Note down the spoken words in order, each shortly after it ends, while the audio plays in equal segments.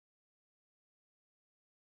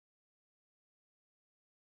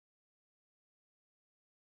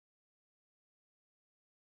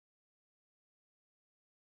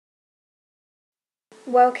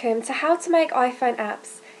Welcome to How to Make iPhone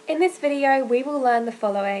Apps. In this video we will learn the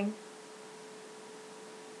following.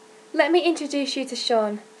 Let me introduce you to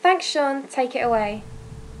Sean. Thanks Sean, take it away.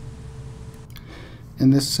 In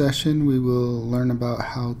this session we will learn about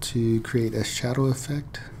how to create a shadow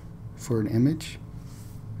effect for an image.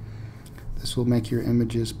 This will make your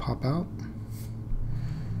images pop out.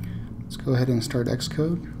 Let's go ahead and start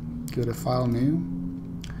xCode. Go to File,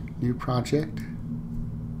 New Project.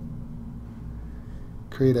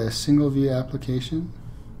 Create a single view application.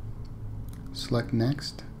 Select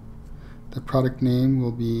Next. The product name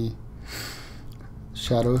will be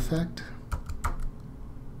Shadow Effect.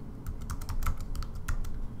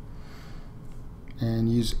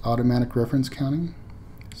 And use automatic reference counting.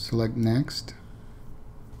 Select Next.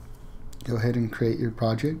 Go ahead and create your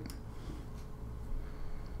project.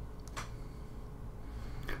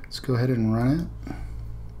 Let's go ahead and run it.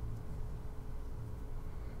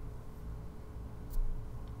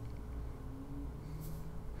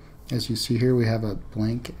 As you see here, we have a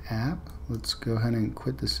blank app. Let's go ahead and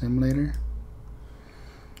quit the simulator.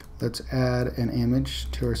 Let's add an image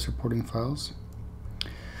to our supporting files.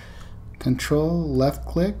 Control left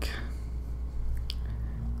click,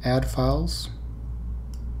 add files,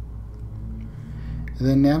 and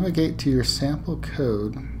then navigate to your sample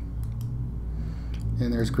code,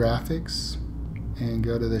 and there's graphics, and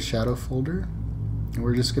go to the shadow folder, and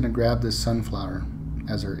we're just going to grab this sunflower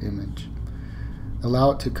as our image.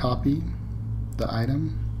 Allow it to copy the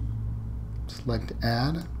item. Select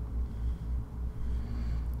Add.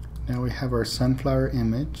 Now we have our sunflower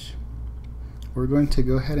image. We're going to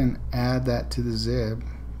go ahead and add that to the zib,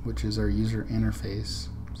 which is our user interface.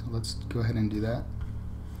 So let's go ahead and do that.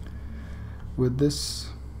 With this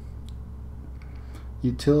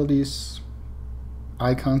utilities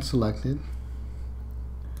icon selected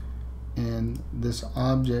and this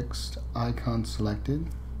objects icon selected,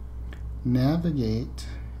 navigate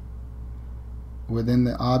within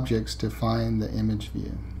the objects to find the image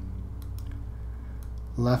view.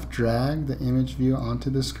 Left drag the image view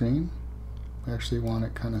onto the screen. We actually want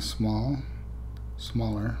it kind of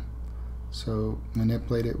smaller. So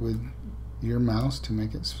manipulate it with your mouse to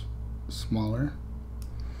make it smaller.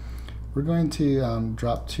 We're going to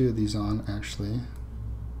drop two of these on actually.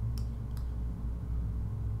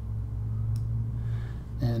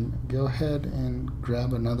 And go ahead and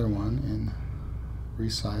grab another one and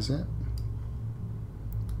resize it.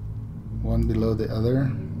 One below the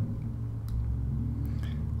other.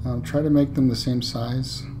 Try to make them the same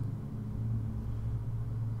size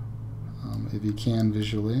if you can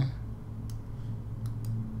visually.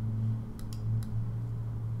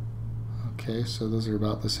 Okay, so those are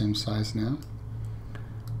about the same size now.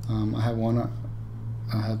 I have one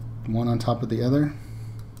on top of the other.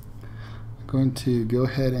 I'm going to go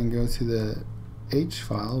ahead and go to the H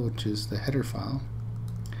file, which is the header file,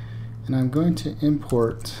 and I'm going to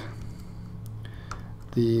import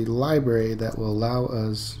the library that will allow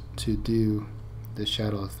us to do the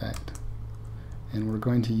shadow effect. And we're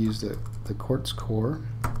going to use the Quartz core.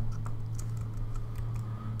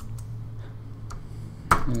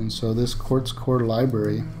 And so this Quartz core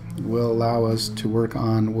library will allow us to work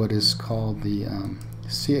on what is called the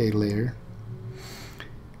CA layer,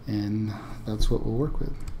 and that's what we'll work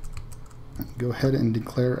with. Go ahead and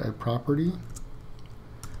declare a property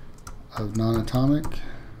of non-atomic,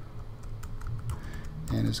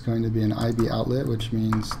 and it's going to be an IB outlet, which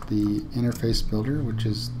means the interface builder, which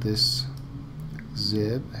is this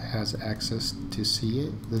zib, has access to see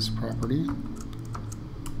it, this property.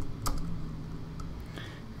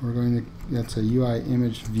 We're going to, that's a UI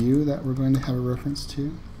image view that we're going to have a reference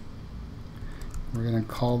to. We're going to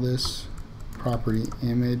call this property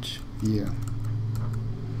image view.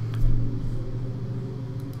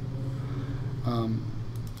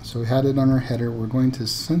 So we had it on our header. We're going to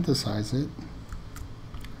synthesize it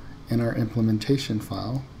in our implementation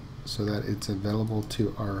file so that it's available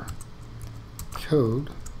to our code.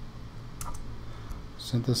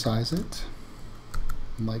 Synthesize it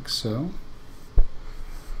like so.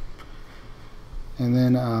 And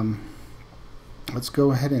then let's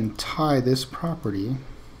go ahead and tie this property,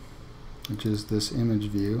 which is this image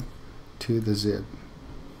view, to the zib.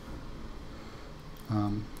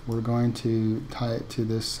 We're going to tie it to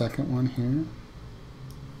this second one here.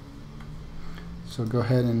 So go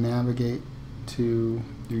ahead and navigate to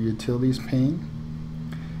your utilities pane,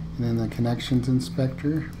 and then the connections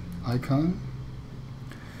inspector icon.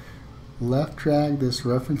 Left drag this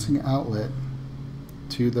referencing outlet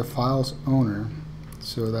to the file's owner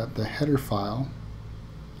so that the header file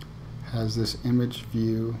has this image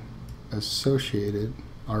view associated,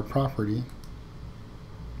 our property,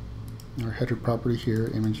 our header property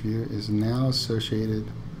here, image view, is now associated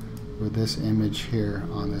with this image here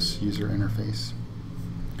on this user interface.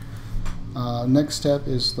 Next step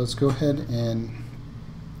is, let's go ahead and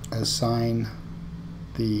assign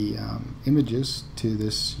the images to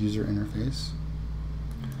this user interface.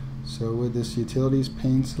 So with this utilities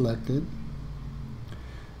pane selected,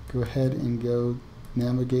 go ahead and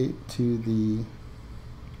navigate to the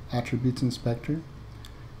attributes inspector.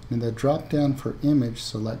 In the drop down for image,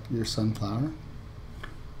 select your sunflower.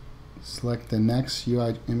 Select the next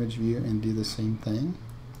UI image view and do the same thing.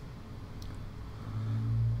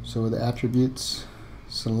 So with the attributes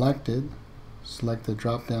selected, select the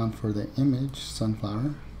drop down for the image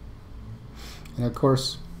sunflower. And of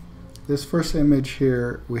course, this first image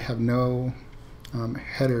here, we have no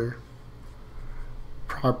header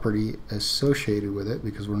property associated with it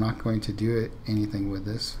because we're not going to do anything with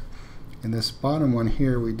this. And this bottom one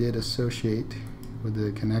here, we did associate with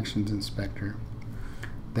the connections inspector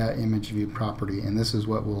that image view property, and this is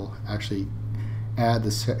what will actually add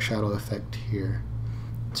the shadow effect here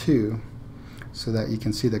too, so that you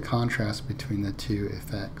can see the contrast between the two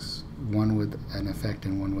effects, one with an effect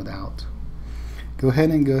and one without. Go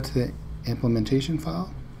ahead and go to the implementation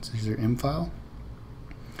file. This is your M file.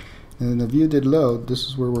 And then the view did load. This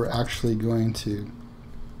is where we're actually going to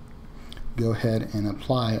go ahead and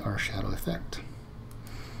apply our shadow effect.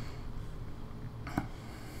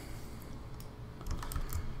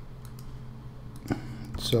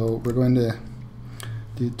 So we're going to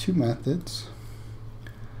do two methods.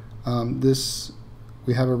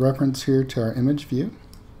 We have a reference here to our image view,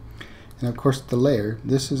 and of course the layer.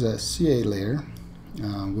 This is a CA layer,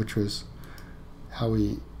 which was how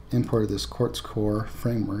we imported this Quartz Core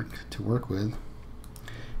framework to work with.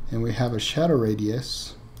 And we have a shadow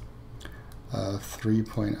radius of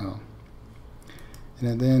 3.0.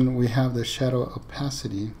 And then we have the shadow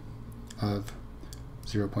opacity of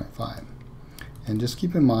 0.5. And just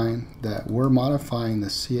keep in mind that we're modifying the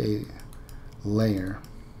CA layer.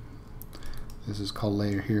 This is called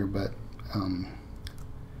layer here, but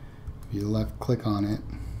if you left click on it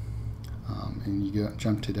and you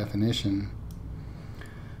jump to definition,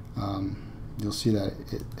 you'll see that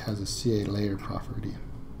it has a CA layer property.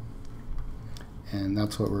 And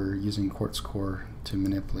that's what we're using Quartz Core to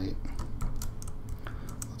manipulate.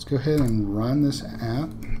 Let's go ahead and run this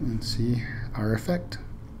app and see our effect.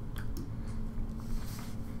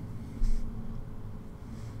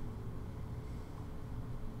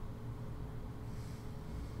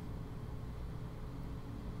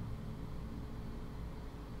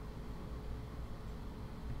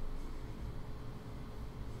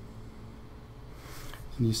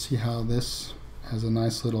 And you see how this has a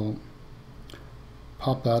nice little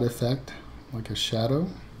pop out effect, like a shadow.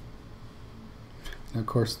 And of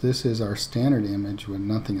course, this is our standard image with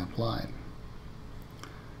nothing applied.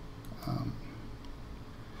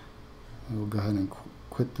 We'll go ahead and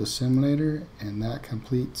quit the simulator, and that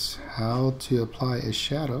completes how to apply a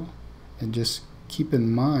shadow. And just keep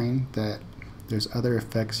in mind that there's other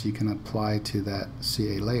effects you can apply to that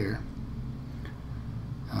CA layer.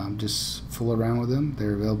 Just fool around with them.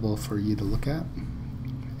 They're available for you to look at.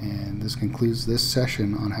 And this concludes this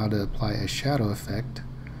session on how to apply a shadow effect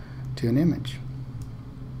to an image.